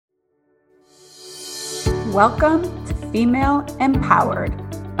Welcome to Female Empowered,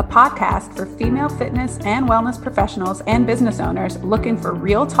 a podcast for female fitness and wellness professionals and business owners looking for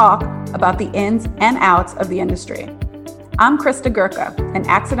real talk about the ins and outs of the industry. I'm Krista Gurka, an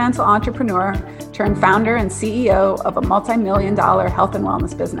accidental entrepreneur turned founder and CEO of a multi-million-dollar health and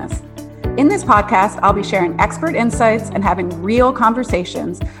wellness business. In this podcast, I'll be sharing expert insights and having real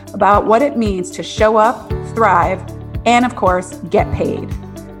conversations about what it means to show up, thrive, and of course, get paid.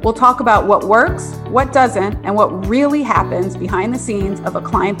 We'll talk about what works, what doesn't, and what really happens behind the scenes of a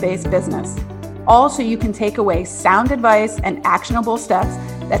client-based business. All so you can take away sound advice and actionable steps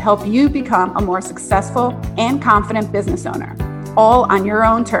that help you become a more successful and confident business owner, all on your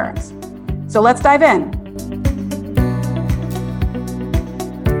own terms. So let's dive in.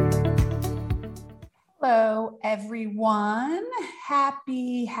 Hello, everyone.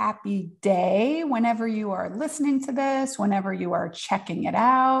 Happy day whenever you are listening to this, whenever you are checking it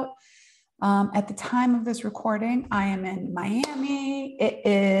out. At the time of this recording, I am in Miami. It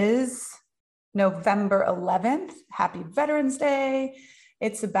is November 11th. Happy Veterans Day.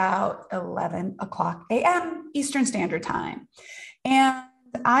 It's about 11 o'clock a.m. Eastern Standard Time. And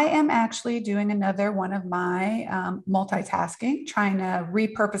I am actually doing another one of my multitasking, trying to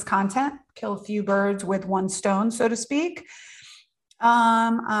repurpose content, kill a few birds with one stone, so to speak.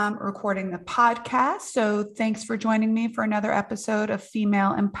 I'm recording the podcast. So thanks for joining me for another episode of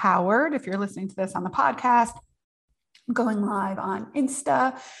Female Empowered. If you're listening to this on the podcast, I'm going live on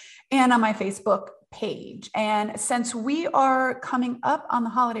Insta and on my Facebook page. And since we are coming up on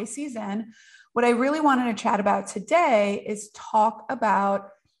the holiday season, what I really wanted to chat about today is talk about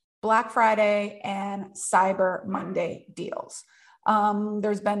Black Friday and Cyber Monday deals.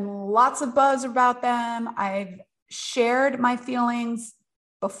 There's been lots of buzz about them. I've shared my feelings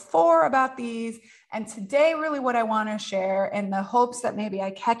before about these. And today, really what I want to share in the hopes that maybe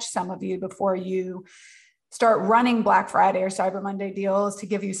I catch some of you before you start running Black Friday or Cyber Monday deals to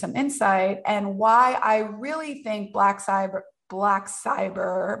give you some insight and why I really think Black Friday,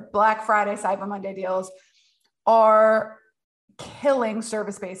 Cyber Monday deals are killing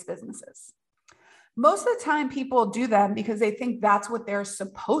service-based businesses. Most of the time people do them because they think that's what they're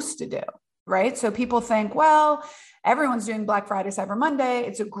supposed to do. Right? So people think, well, everyone's doing Black Friday, Cyber Monday.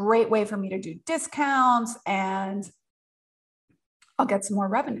 It's a great way for me to do discounts and I'll get some more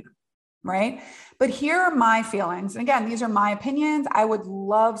revenue. Right? But here are my feelings. And again, these are my opinions. I would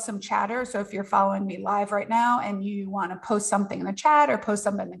love some chatter. So if you're following me live right now and you want to post something in the chat or post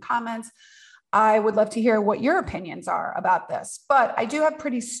something in the comments, I would love to hear what your opinions are about this, but I do have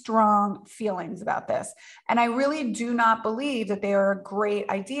pretty strong feelings about this. And I really do not believe that they are a great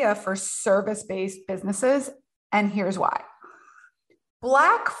idea for service-based businesses. And here's why.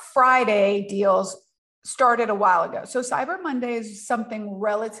 Black Friday deals started a while ago. So Cyber Monday is something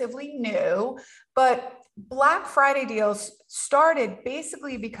relatively new, but Black Friday deals started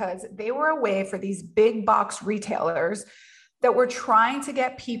basically because they were a way for these big box retailers that were trying to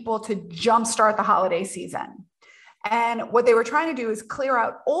get people to jumpstart the holiday season. And what they were trying to do is clear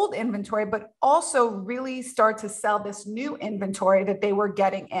out old inventory, but also really start to sell this new inventory that they were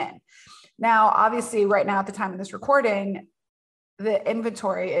getting in. Now, obviously, right now at the time of this recording, the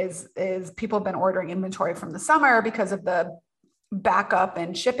inventory is people have been ordering inventory from the summer because of the backup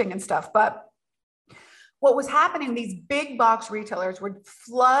and shipping and stuff. But what was happening, these big box retailers would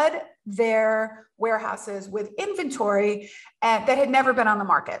flood their warehouses with inventory that had never been on the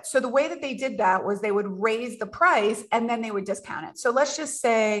market. So the way that they did that was they would raise the price and then they would discount it. So let's just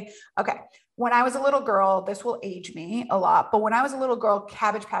say, okay, when I was a little girl, this will age me a lot, but when I was a little girl,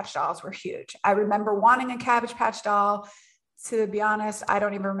 Cabbage Patch dolls were huge. I remember wanting a Cabbage Patch doll. To be honest, I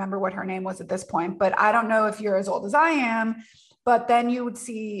don't even remember what her name was at this point, but I don't know if you're as old as I am. But then you would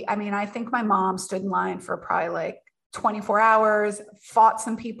see, I think my mom stood in line for probably like 24 hours, fought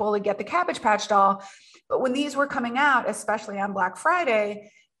some people to get the Cabbage Patch doll. But when these were coming out, especially on Black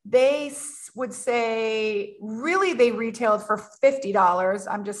Friday, they would say, really, they retailed for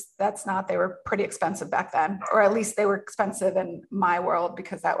 $50. They were pretty expensive back then, or at least they were expensive in my world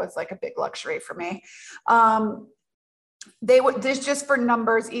because that was like a big luxury for me. They would, this just for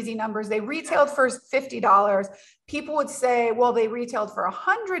numbers, easy numbers, they retailed for $50. People would say, well, they retailed for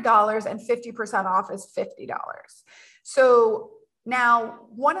 $100 and 50% off is $50. So now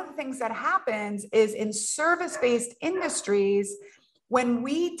one of the things that happens is in service-based industries, when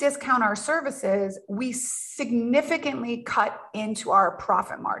we discount our services, we significantly cut into our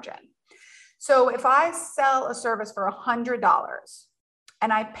profit margin. So if I sell a service for $100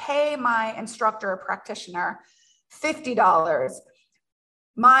 and I pay my instructor or practitioner $50,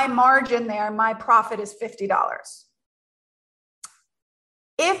 my margin there, my profit is $50.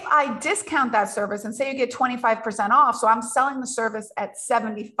 If I discount that service and say you get 25% off, so I'm selling the service at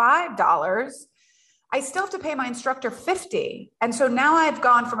 $75, I still have to pay my instructor $50. And so now I've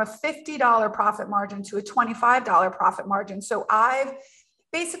gone from a $50 profit margin to a $25 profit margin. So I've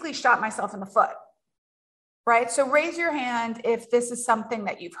basically shot myself in the foot, right? So raise your hand if this is something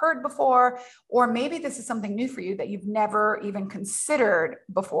that you've heard before, or maybe this is something new for you that you've never even considered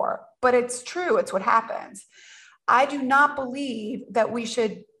before, but it's true. It's what happens. I do not believe that we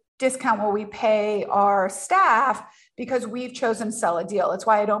should discount what we pay our staff because we've chosen to sell a deal. It's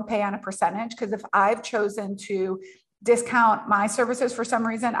why I don't pay on a percentage, because if I've chosen to discount my services for some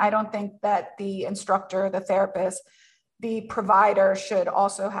reason, I don't think that the instructor, the therapist, the provider should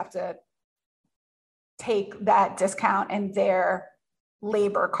also have to take that discount in their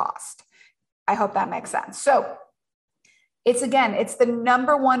labor cost. I hope that makes sense. So it's the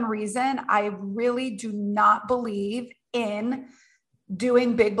number one reason I really do not believe in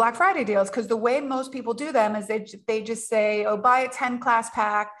doing big Black Friday deals, because the way most people do them is they just say, oh, buy a 10 class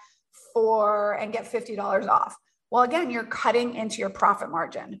pack and get $50 off. Well, again, you're cutting into your profit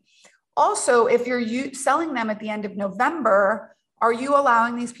margin. Also, if you're selling them at the end of November, are you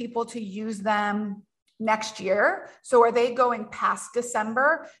allowing these people to use them next year? So are they going past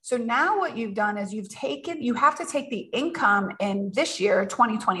December? So now what you've done is you have to take the income in this year,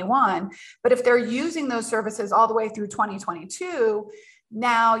 2021, but if they're using those services all the way through 2022,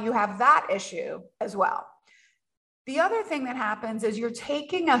 now you have that issue as well. The other thing that happens is you're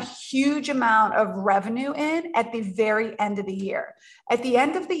taking a huge amount of revenue in at the very end of the year. At the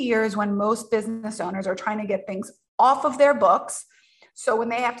end of the year is when most business owners are trying to get things off of their books. So when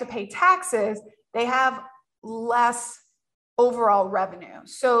they have to pay taxes, they have less overall revenue.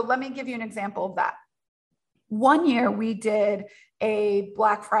 So let me give you an example of that. One year we did a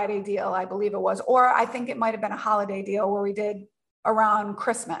Black Friday deal, I believe it was, or I think it might've been a holiday deal where we did around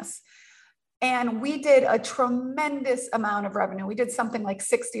Christmas. And we did a tremendous amount of revenue. We did something like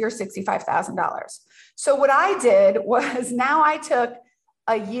 $60,000 or $65,000. So what I did was, now I took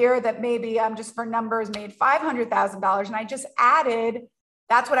a year that maybe I'm just for numbers made $500,000, and I just added,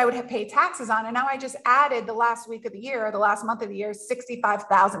 that's what I would have paid taxes on. And now I just added the last week of the year, the last month of the year,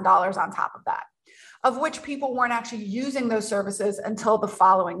 $65,000 on top of that, of which people weren't actually using those services until the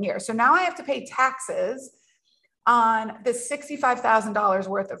following year. So now I have to pay taxes on the $65,000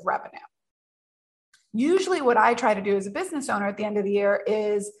 worth of revenue. Usually what I try to do as a business owner at the end of the year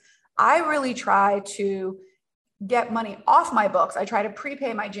is I really try to get money off my books. I try to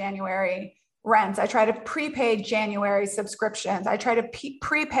prepay my January rents. I try to prepay January subscriptions. I try to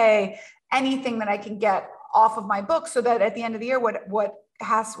prepay anything that I can get off of my books, so that at the end of the year, what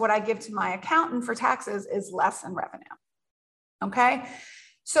I give to my accountant for taxes is less in revenue. Okay.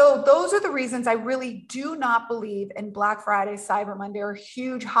 So those are the reasons I really do not believe in Black Friday, Cyber Monday, or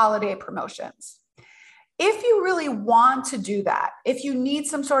huge holiday promotions. If you really want to do that, if you need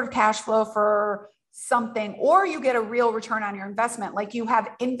some sort of cash flow for something, or you get a real return on your investment, like you have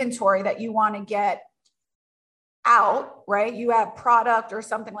inventory that you want to get out, right? You have product or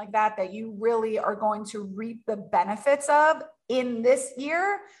something like that you really are going to reap the benefits of in this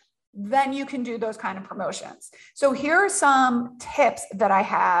year, then you can do those kind of promotions. So here are some tips that I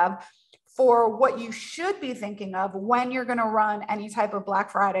have for what you should be thinking of when you're going to run any type of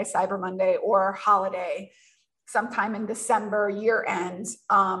Black Friday, Cyber Monday, or holiday sometime in December, year end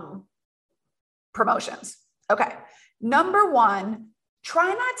promotions. Okay. Number one, try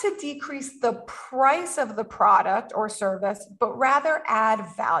not to decrease the price of the product or service, but rather add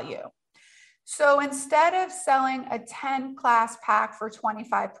value. So instead of selling a 10 class pack for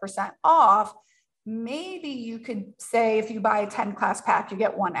 25% off, maybe you could say, if you buy a 10 class pack, you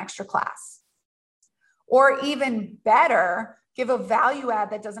get one extra class. Or even better, give a value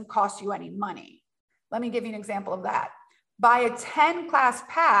add that doesn't cost you any money. Let me give you an example of that. Buy a 10 class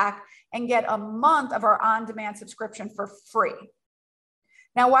pack and get a month of our on-demand subscription for free.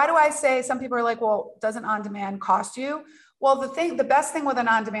 Now, why do I say, some people are like, well, doesn't on-demand cost you? Well, the best thing with an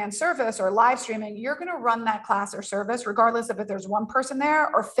on-demand service or live streaming, you're going to run that class or service regardless of if there's one person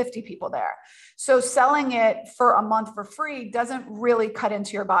there or 50 people there. So selling it for a month for free doesn't really cut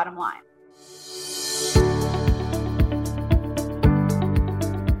into your bottom line.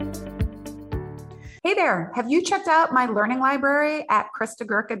 Hey there, have you checked out my learning library at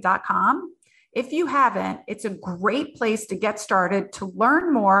kristagurka.com? If you haven't, it's a great place to get started to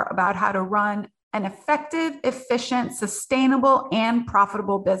learn more about how to run an effective, efficient, sustainable, and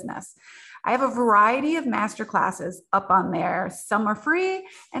profitable business. I have a variety of masterclasses up on there. Some are free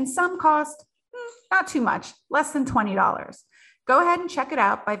and some cost not too much, less than $20. go ahead and check it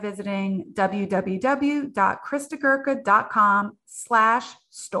out by visiting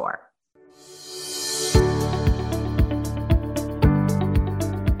www.kristagurka.com/store.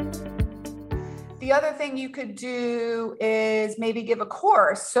 The other thing you could do is maybe give a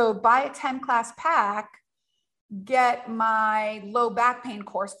course. So buy a 10-class pack, get my low back pain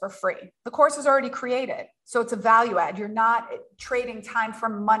course for free. The course is already created, so it's a value add. You're not trading time for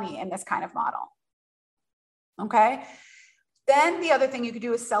money in this kind of model. Okay. Then the other thing you could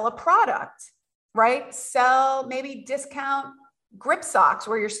do is sell a product, right? Sell, maybe discount grip socks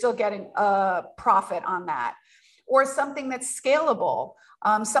where you're still getting a profit on that, or something that's scalable.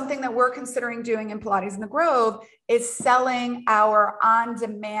 Something that we're considering doing in Pilates in the Grove is selling our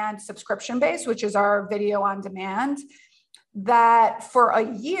on-demand subscription base, which is our video on demand, that for a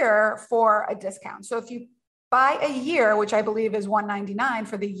year for a discount. So if you buy a year, which I believe is $199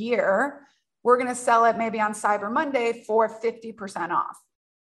 for the year, we're going to sell it maybe on Cyber Monday for 50% off.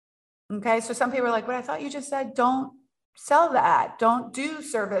 Okay. So some people are like, but I thought you just said, don't sell that. Don't do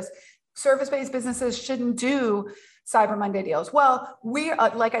service-based businesses shouldn't do Cyber Monday deals. Well, we,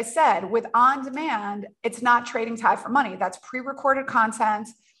 like I said, with on demand, it's not trading time for money. That's pre-recorded content.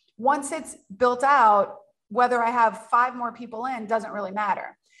 Once it's built out, whether I have 5 more people in doesn't really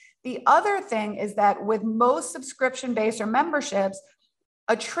matter. The other thing is that with most subscription-based or memberships,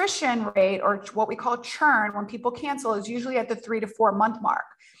 attrition rate, or what we call churn, when people cancel, is usually at the 3 to 4 month mark.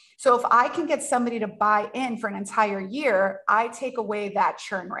 So if I can get somebody to buy in for an entire year, I take away that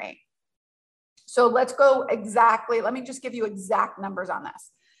churn rate. So let's go exactly, let me just give you exact numbers on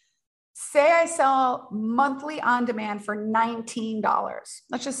this. Say I sell monthly on demand for $19.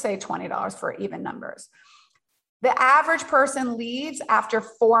 Let's just say $20 for even numbers. The average person leaves after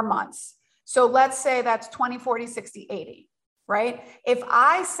 4 months. So let's say that's 20, 40, 60, 80, right? If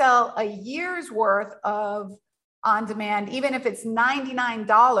I sell a year's worth of on demand, even if it's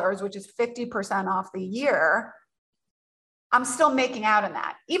 $99, which is 50% off the year, I'm still making out on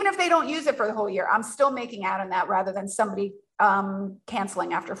that. Even if they don't use it for the whole year, I'm still making out on that rather than somebody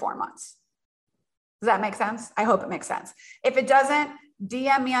canceling after 4 months. Does that make sense? I hope it makes sense. If it doesn't,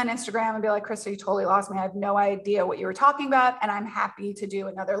 DM me on Instagram and be like, Krista, you totally lost me. I have no idea what you were talking about. And I'm happy to do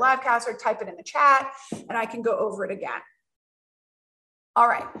another live cast or type it in the chat and I can go over it again. All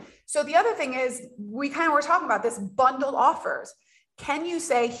right. So the other thing is we kind of were talking about this bundled offers. Can you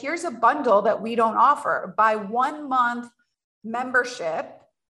say, here's a bundle that we don't offer? Buy 1 month membership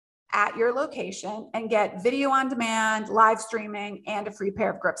at your location and get video on demand, live streaming, and a free pair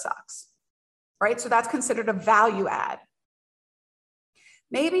of grip socks, right? So that's considered a value add.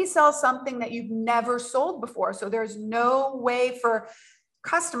 Maybe sell something that you've never sold before. So there's no way for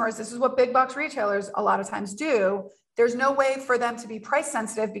customers, this is what big box retailers a lot of times do. There's no way for them to be price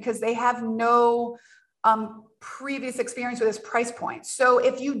sensitive because they have no previous experience with this price point. So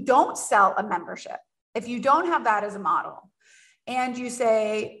if you don't sell a membership, if you don't have that as a model, and you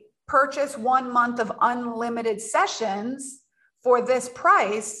say, purchase 1 month of unlimited sessions for this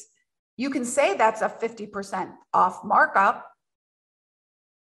price, you can say that's a 50% off markup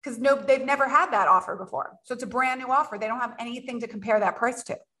because they've never had that offer before. So it's a brand new offer. They don't have anything to compare that price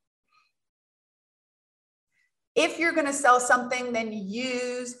to. If you're going to sell something, then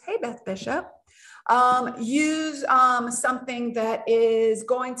use, hey, Beth Bishop, use something that is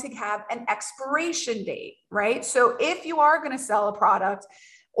going to have an expiration date, right? So if you are going to sell a product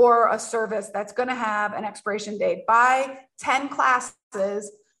or a service that's going to have an expiration date, buy 10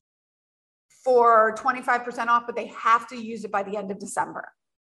 classes for 25% off, but they have to use it by the end of December.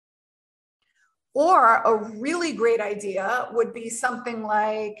 Or a really great idea would be something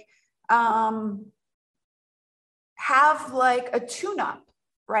like, have like a tune-up,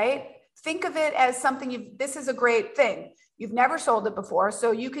 right? Think of it as something this is a great thing. You've never sold it before.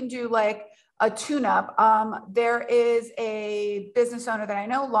 So you can do like a tune-up. There is a business owner that I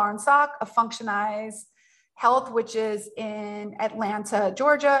know, Lauren Sock of Functionize Health, which is in Atlanta,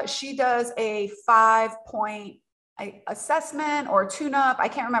 Georgia. She does a 5-point assessment or tune-up. I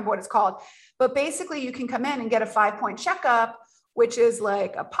can't remember what it's called, but basically you can come in and get a 5-point checkup, which is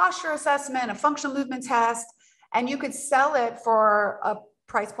like a posture assessment, a functional movement test, and you could sell it for a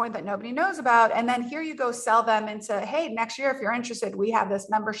price point that nobody knows about. And then here you go, sell them into, hey, next year, if you're interested, we have this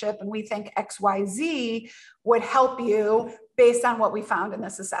membership and we think XYZ would help you based on what we found in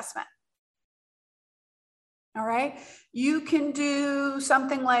this assessment. All right. You can do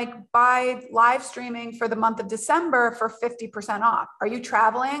something like buy live streaming for the month of December for 50% off. Are you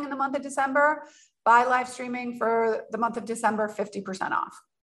traveling in the month of December? Buy live streaming for the month of December, 50% off.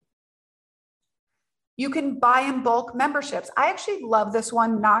 You can buy in bulk memberships. I actually love this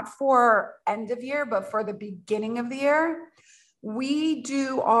one, not for end of year, but for the beginning of the year.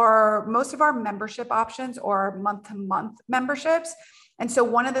 most of our membership options are month-to-month memberships. And so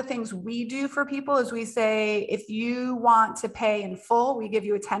one of the things we do for people is we say, if you want to pay in full, we give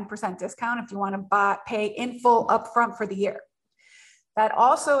you a 10% discount if you want to pay in full upfront for the year. That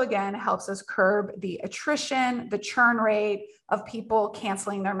also, again, helps us curb the attrition, the churn rate of people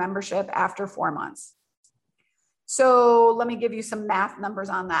canceling their membership after 4 months. So let me give you some math numbers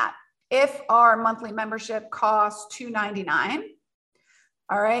on that. If our monthly membership costs $299,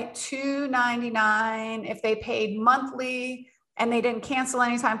 all right, $299, if they paid monthly and they didn't cancel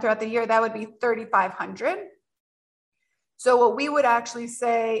anytime throughout the year, that would be $3,500. So what we would actually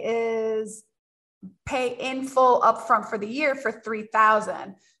say is pay in full upfront for the year for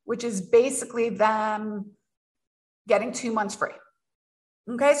 $3,000, which is basically them getting 2 months free.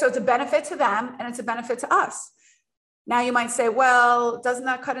 Okay, so it's a benefit to them and it's a benefit to us. Now you might say, well, doesn't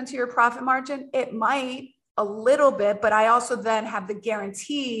that cut into your profit margin? It might a little bit, but I also then have the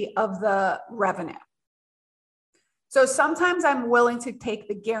guarantee of the revenue. So sometimes I'm willing to take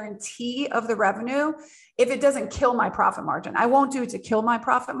the guarantee of the revenue if it doesn't kill my profit margin. I won't do it to kill my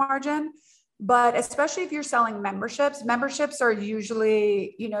profit margin, but especially if you're selling memberships are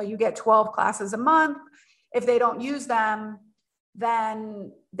usually, you get 12 classes a month. If they don't use them,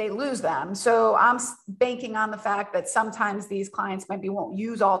 then they lose them. So I'm banking on the fact that sometimes these clients maybe won't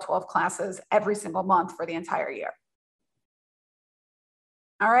use all 12 classes every single month for the entire year.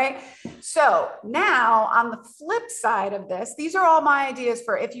 All right. So now on the flip side of this, these are all my ideas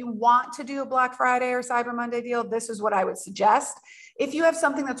for if you want to do a Black Friday or Cyber Monday deal, this is what I would suggest. If you have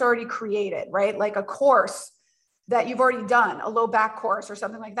something that's already created, right? Like a course that you've already done, a low back course or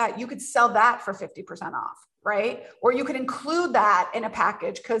something like that, you could sell that for 50% off, right? Or you could include that in a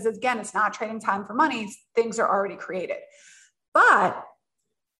package because again, it's not trading time for money. Things are already created. But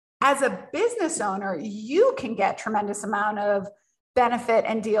as a business owner, you can get tremendous amount of benefit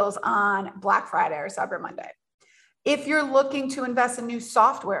and deals on Black Friday or Cyber Monday. If you're looking to invest in new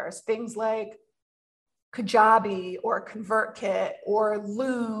softwares, things like Kajabi or ConvertKit or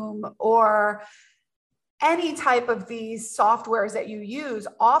Loom or any type of these softwares that you use,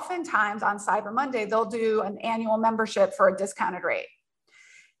 oftentimes on Cyber Monday, they'll do an annual membership for a discounted rate.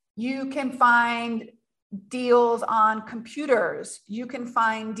 You can find deals on computers. You can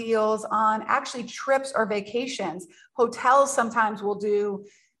find deals on actually trips or vacations. Hotels sometimes will do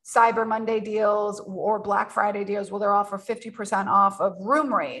Cyber Monday deals or Black Friday deals where they'll offer 50% off of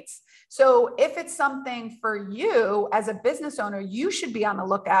room rates. So if it's something for you as a business owner, you should be on the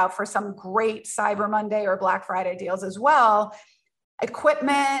lookout for some great Cyber Monday or Black Friday deals as well.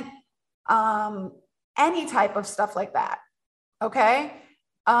 Equipment, any type of stuff like that. Okay.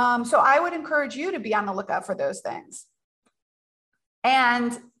 So I would encourage you to be on the lookout for those things.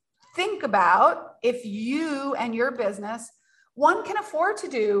 And think about if you and your business, one, can afford to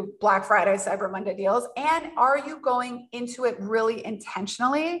do Black Friday, Cyber Monday deals, and are you going into it really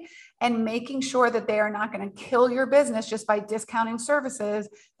intentionally and making sure that they are not going to kill your business just by discounting services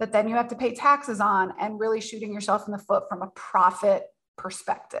that then you have to pay taxes on and really shooting yourself in the foot from a profit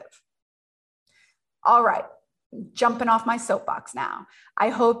perspective. All right. Jumping off my soapbox now. I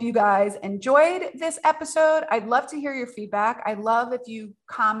hope you guys enjoyed this episode. I'd love to hear your feedback. I'd love if you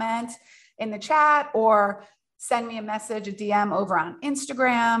comment in the chat or send me a message, a DM over on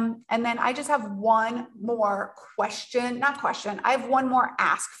Instagram. And then I just have one more I have one more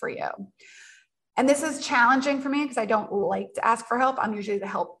ask for you. And this is challenging for me because I don't like to ask for help. I'm usually the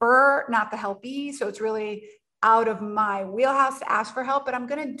helper, not the helpee. So it's really out of my wheelhouse to ask for help, but I'm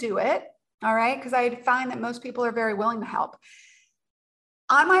going to do it. All right. Because I find that most people are very willing to help.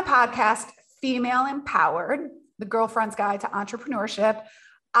 On my podcast, Female Empowered, the Girlfriend's Guide to Entrepreneurship,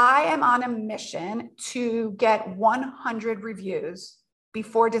 I am on a mission to get 100 reviews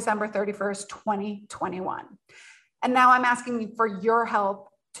before December 31st, 2021. And now I'm asking for your help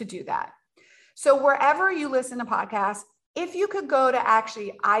to do that. So wherever you listen to podcasts, if you could go to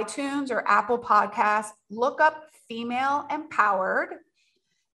actually iTunes or Apple Podcasts, look up Female Empowered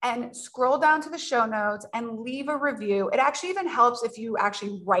and scroll down to the show notes and leave a review. It actually even helps if you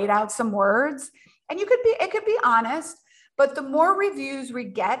actually write out some words, and it could be honest, but the more reviews we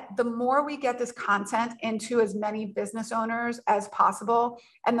get, the more we get this content into as many business owners as possible,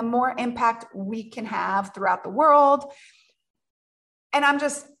 and the more impact we can have throughout the world. And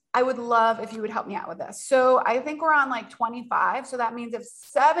I would love if you would help me out with this. So I think we're on like 25. So that means if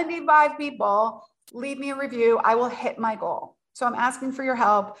 75 people leave me a review, I will hit my goal. So I'm asking for your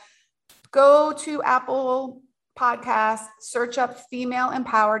help. Go to Apple Podcasts, search up Female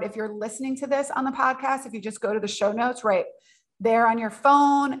Empowered. If you're listening to this on the podcast, if you just go to the show notes right there on your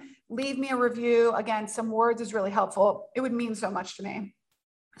phone, leave me a review. Again, some words is really helpful. It would mean so much to me.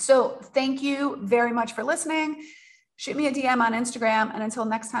 So thank you very much for listening. Shoot me a DM on Instagram. And until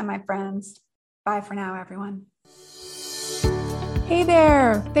next time, my friends, bye for now, everyone. Hey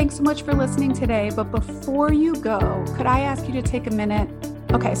there. Thanks so much for listening today. But before you go, could I ask you to take a minute?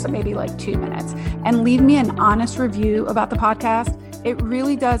 Okay, so maybe like 2 minutes, and leave me an honest review about the podcast. It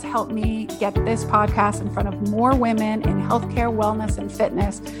really does help me get this podcast in front of more women in healthcare, wellness, and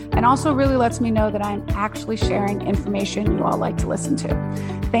fitness, and also really lets me know that I'm actually sharing information you all like to listen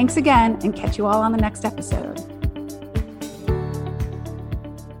to. Thanks again, and catch you all on the next episode.